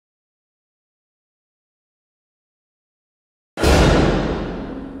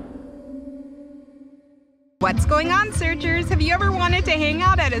What's going on, searchers? Have you ever wanted to hang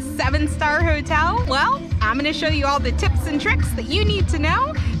out at a 7-star hotel? Well, I'm gonna show you all the tips and tricks that you need to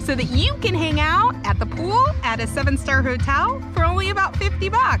know so that you can hang out at the pool at a 7-star hotel for only about 50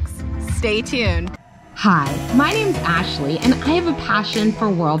 bucks. Stay tuned. Hi, my name's Ashley and I have a passion for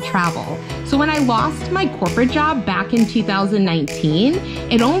world travel. So when I lost my corporate job back in 2019,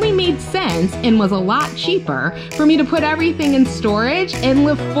 it only made sense and was a lot cheaper for me to put everything in storage and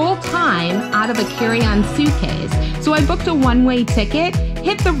live full time out of a carry-on suitcase. So I booked a one-way ticket,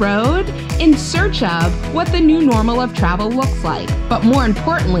 hit the road in search of what the new normal of travel looks like. But more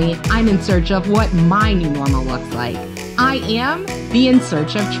importantly, I'm in search of what my new normal looks like. I am the In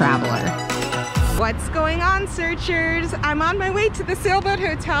Search of Traveler. What's going on, searchers? I'm on my way to the Sailboat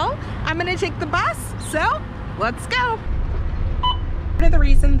Hotel. I'm gonna take the bus, so let's go. Part of the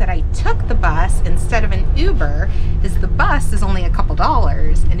reason that I took the bus instead of an Uber is the bus is only a couple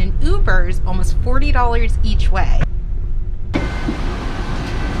dollars and an Uber is almost $40 each way.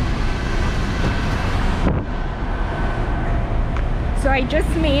 So I just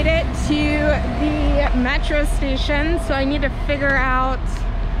made it to the metro station, so I need to figure out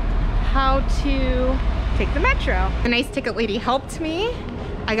how to take the metro. A nice ticket lady helped me.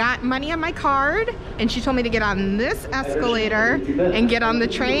 I got money on my card and she told me to get on this escalator and get on the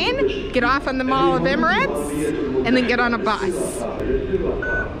train, get off on the Mall of Emirates, and then get on a bus.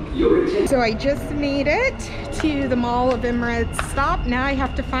 So I just made it to the Mall of Emirates stop. Now I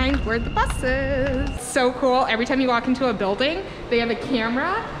have to find where the bus is. So cool. Every time you walk into a building, they have a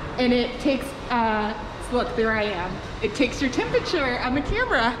camera and it takes, look, there I am. It takes your temperature on the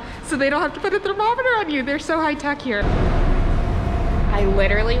camera, so they don't have to put a thermometer on you. They're so high tech here. I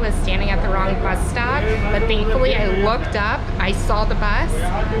literally was standing at the wrong bus stop, but thankfully I looked up, I saw the bus,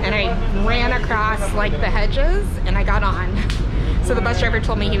 and I ran across like the hedges, and I got on. So the bus driver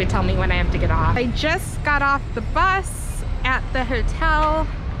told me he would tell me when I have to get off. I just got off the bus at the hotel,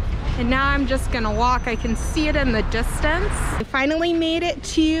 and now I'm just gonna walk. I can see it in the distance. I finally made it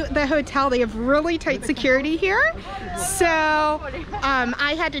to the hotel. They have really tight security here. So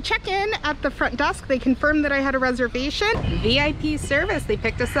I had to check in at the front desk. They confirmed that I had a reservation. VIP service. They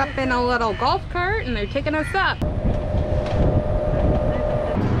picked us up in a little golf cart and they're taking us up. Do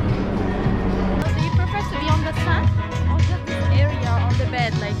you prefer to be on the sun or just this area on the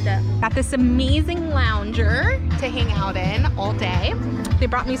bed like that? Got this amazing lounger to hang out in all day. They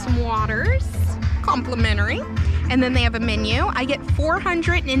brought me some waters, complimentary, and then they have a menu. I get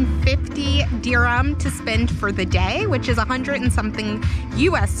 450 dirham to spend for the day, which is 100 and something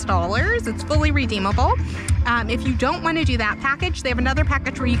US dollars. It's fully redeemable. If you don't want to do that package, they have another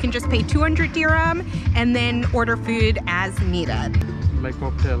package where you can just pay 200 dirham and then order food as needed. Like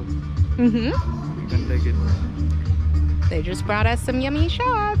cocktail. Mm-hmm. You can take it. They just brought us some yummy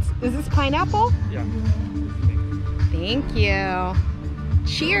shots. Is this pineapple? Yeah. Thank you.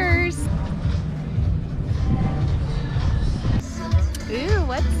 Cheers. Ooh,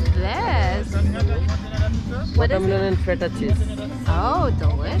 what's this? What is it? And feta cheese. Oh,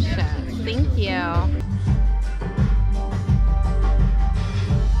 delicious. Thank you.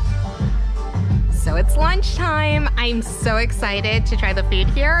 So it's lunchtime. I'm so excited to try the food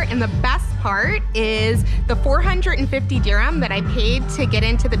here. And the best part is the 450 dirham that I paid to get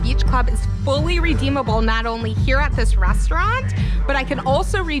into the beach club is fully redeemable, not only here at this restaurant, but I can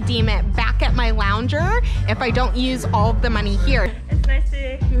also redeem it back at my lounger if I don't use all of the money here. It's nice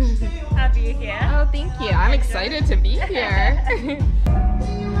to have you here. Oh, thank you. I'm excited to be here. Sourdough.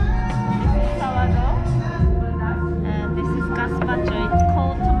 And this is gazpacho. It's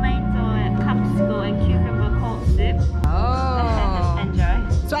cold tomato and capsicum and cucumber cold soup. Oh. Enjoy.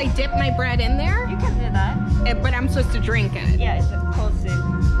 So I dip my bread in there, You can do that. but I'm supposed to drink it. Yeah, it's a cold soup.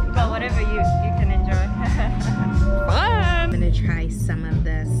 But whatever you can enjoy. Fun. I'm gonna try some of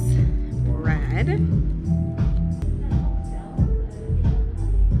this bread.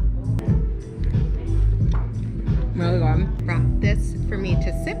 Really good. Brought this for me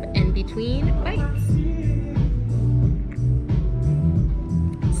to sip in between bites.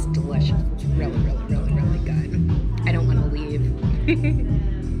 It's delicious. It's really, really, really, really good. I don't want to leave. It's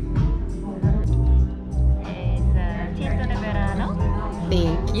Tinto de Verano.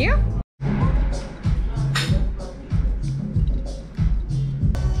 Thank you.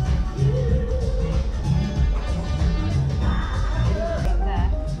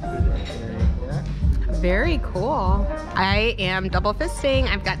 Very cool. I am double fisting.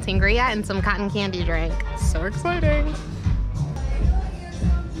 I've got sangria and some cotton candy drink. So exciting.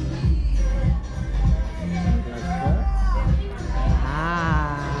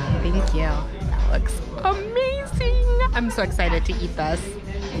 Ah, thank you. That looks amazing. I'm so excited to eat this.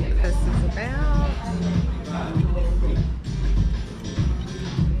 This is about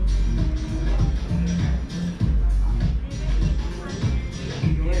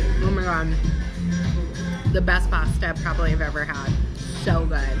The best pasta probably I've ever had. So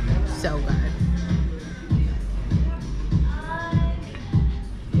good, so good.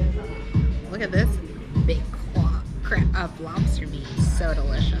 Look at this big claw of lobster meat. So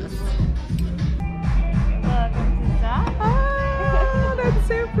delicious. Oh, that's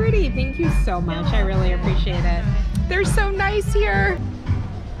so pretty. Thank you so much. I really appreciate it. They're so nice here.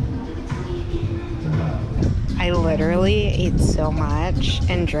 I literally ate so much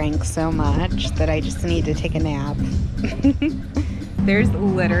and drank so much that I just need to take a nap. There's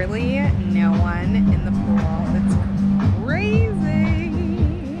literally no one in the pool. It's crazy.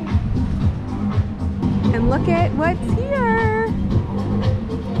 And look at what's here.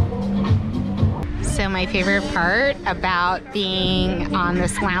 So my favorite part about being on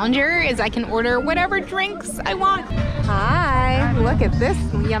this lounger is I can order whatever drinks I want. Hi, look at this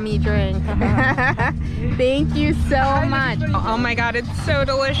yummy drink. Thank you so much. Oh my God, it's so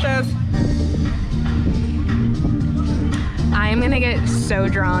delicious. I'm gonna get so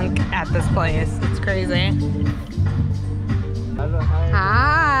drunk at this place. It's crazy.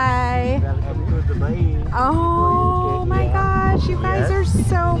 Hi. Welcome to Dubai. Oh my gosh, you guys are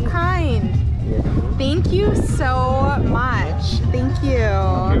so kind. Thank you so much. Thank you.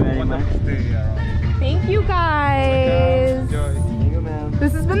 Thank you guys. Thank you, ma'am.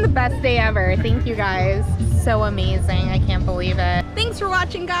 This has been the best day ever. Thank you guys. So amazing. I can't believe it. Thanks for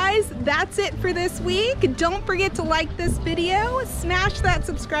watching, guys. That's it for this week. Don't forget to like this video, smash that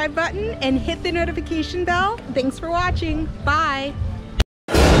subscribe button, and hit the notification bell. Thanks for watching. Bye.